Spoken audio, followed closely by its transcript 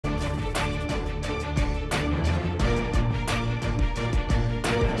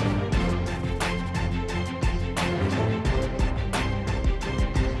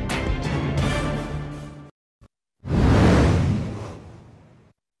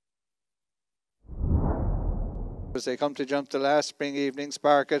As they come to jump the last spring evening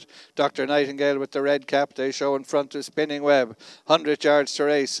spark it, Dr. Nightingale with the red cap, they show in front of Spinning Web. 100 yards to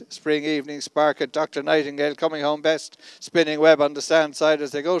race, spring evening spark it, Dr. Nightingale coming home best. Spinning Web on the stand side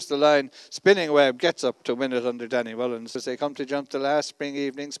as they go to the line. Spinning Web gets up to win it under Danny Mullins. As they come to jump the last spring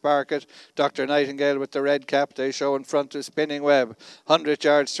evening spark it, Dr. Nightingale with the red cap, they show in front of Spinning Web. 100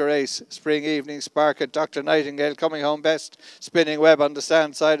 yards to race, spring evening spark it, Dr. Nightingale coming home best. Spinning Web on the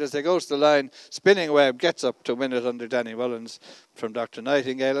stand side as they go to the line. Spinning Web gets up to win it under Danny Mullins from Dr.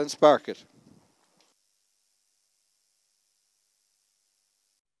 Nightingale and Sparket.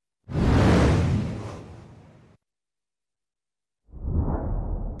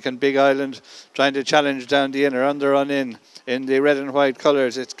 And Big Island trying to challenge down the inner, on the run in the red and white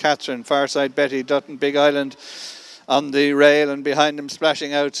colours. It's Catherine, far side Betty, Dutton, Big Island on the rail, and behind them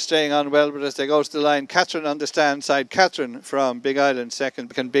splashing out, staying on well, but as they go to the line, Catherine on the stand side, Catherine from Big Island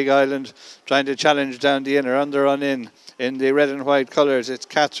second, and Big Island trying to challenge down the inner, on the run in the red and white colours. It's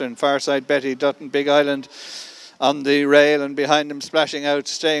Catherine, far side Betty, Dutton, Big Island on the rail, and behind them splashing out,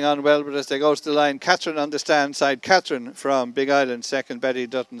 staying on well, but as they go to the line, Catherine on the stand side, Catherine from Big Island second, Betty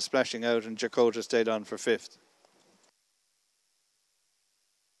Dutton splashing out, and Jakota stayed on for fifth.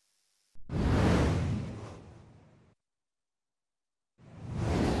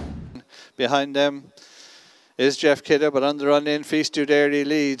 Behind them is Jeff Kidda, but on the run in, Feast to Dairy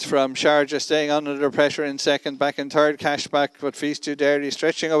leads from Sharjah, staying under pressure in second, back in third, Cashback, but Feast to Dairy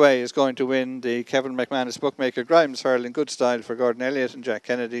stretching away is going to win the Kevin McManus Bookmaker Grimes Hurl in good style for Gordon Elliott and Jack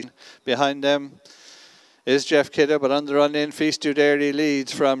Kennedy. Behind them is Jeff Kidda, but on the run in, Feast to Dairy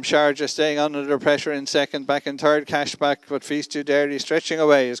leads from Sharjah, staying under pressure in second, back in third, Cashback, but Feast to Dairy stretching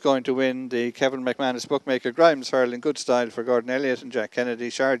away is going to win the Kevin McManus Bookmaker Grimes Hurl in good style for Gordon Elliott and Jack Kennedy.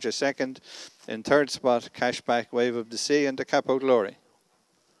 Sharjah second, in third spot, Cashback, Wave of the Sea and the Capo Glory.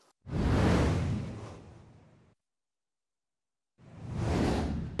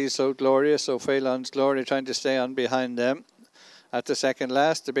 He's so glorious, so Phelan's Glory trying to stay on behind them. At the second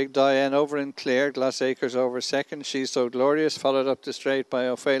last, the Big Diane over in clear, Gloss Acres over second. She's So Glorious, followed up the straight by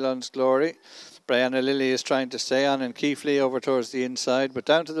O'Phelan's Glory. Brianna Lilly is trying to stay on, and Keefley over towards the inside, but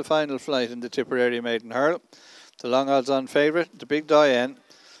down to the final flight in the Tipperary Maiden Hurl. The long odds on favourite, the Big Diane,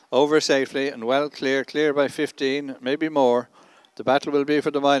 over safely and well clear by 15, maybe more. The battle will be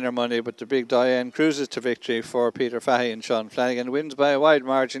for the minor money, but the Big Diane cruises to victory for Peter Fahey and Sean Flanagan. Wins by a wide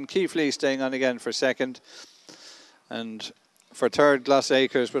margin. Keefley staying on again for second. And for third, Gloss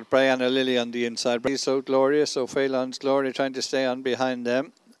Acres with Brianna Lilly on the inside. He's So Glorious, so Phelan's Glory trying to stay on behind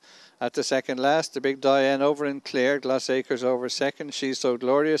them. At the second last, the Big Diane over in clear, Gloss Acres over second. She's So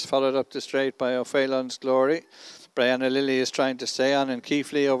Glorious, followed up the straight by O'Phelan's Glory. Brianna Lilly is trying to stay on, and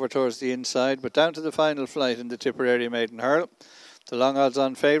Keefley over towards the inside, but down to the final flight in the Tipperary Maiden Hurl. The long odds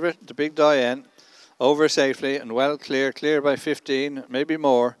on favourite, the Big Diane, over safely and well clear by 15, maybe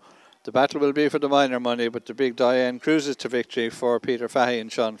more. The battle will be for the minor money, but the Big Diane cruises to victory for Peter Fahey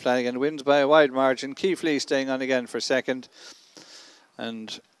and Sean Flanagan. Wins by a wide margin. Keefley staying on again for second.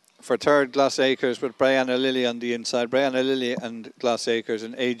 And for third, Gloss Acres with Brianna Lilly on the inside. Brianna Lilly and Gloss Acres,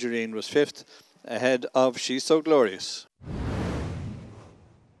 and Adrienne was fifth, ahead of She's So Glorious.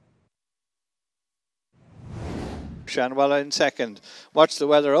 Shanwalla in second. Watch the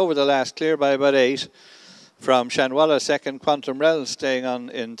weather over the last, clear by about 8. From Shanwalla, second, Quantum Rel staying on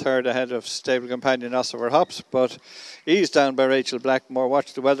in third ahead of stable companion Ossifer Hops, but eased down by Rachel Blackmore.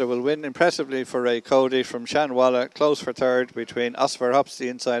 Watch the Weather will win impressively for Ray Cody from Shanwalla, close for third between Ossifer Hops, the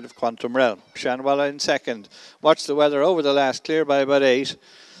inside of Quantum Rel. Shanwalla in second. Watch the weather over the last, clear by about 8.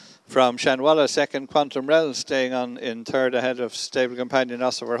 From Shanwalla, second, Quantum Rel staying on in third ahead of stable companion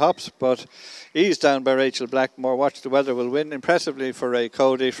Ossifer Hops, but eased down by Rachel Blackmore. Watch the Weather will win impressively for Ray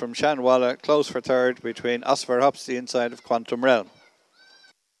Cody from Shanwalla, close for third between Ossifer Hops, the inside of Quantum Rel.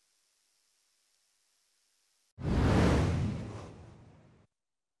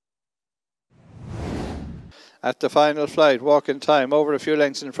 At the final flight, Walk in Time over a few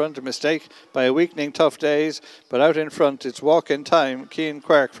lengths in front, a mistake by a weakening Tough Days, but out in front it's Walk in Time, Keane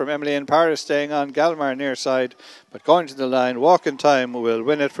Quirk from Emily in Paris staying on, Galmar near side, but going to the line, Walk in Time will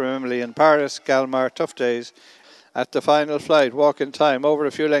win it from Emily in Paris, Galmar, Tough Days. At the final flight, Walk in Time over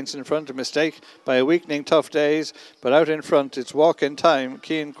a few lengths in front, a mistake by a weakening Tough Days, but out in front it's Walk in Time,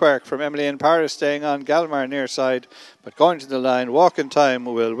 Keane Quirk from Emily in Paris staying on, Galmar near side, but going to the line, Walk in Time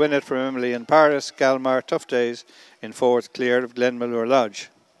will win it from Emily in Paris, Galmar, Tough Days in fourth, clear of Glenmalure Lodge.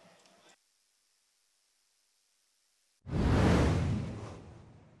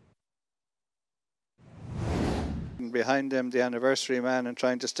 Behind them, the Anniversary Man, and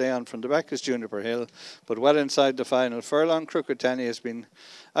trying to stay on from the back is Juniper Hill, but well inside the final. Furlong Crooked Tanny has been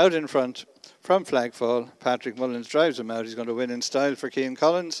out in front from Flagfall. Patrick Mullins drives him out. He's going to win in style for Cian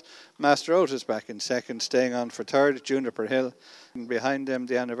Collins. Master Otis back in second, staying on for third, Juniper Hill. And behind them,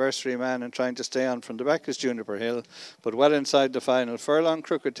 the anniversary man, and trying to stay on from the back is Juniper Hill. But well inside the final furlong,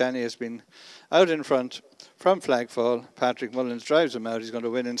 Crooked Tanny has been out in front from Flagfall. Patrick Mullins drives him out. He's going to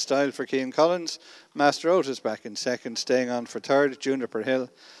win in style for Cian Collins. Master Otis back in second, staying on for third, Juniper Hill,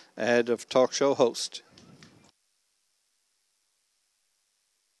 ahead of Talk Show Host.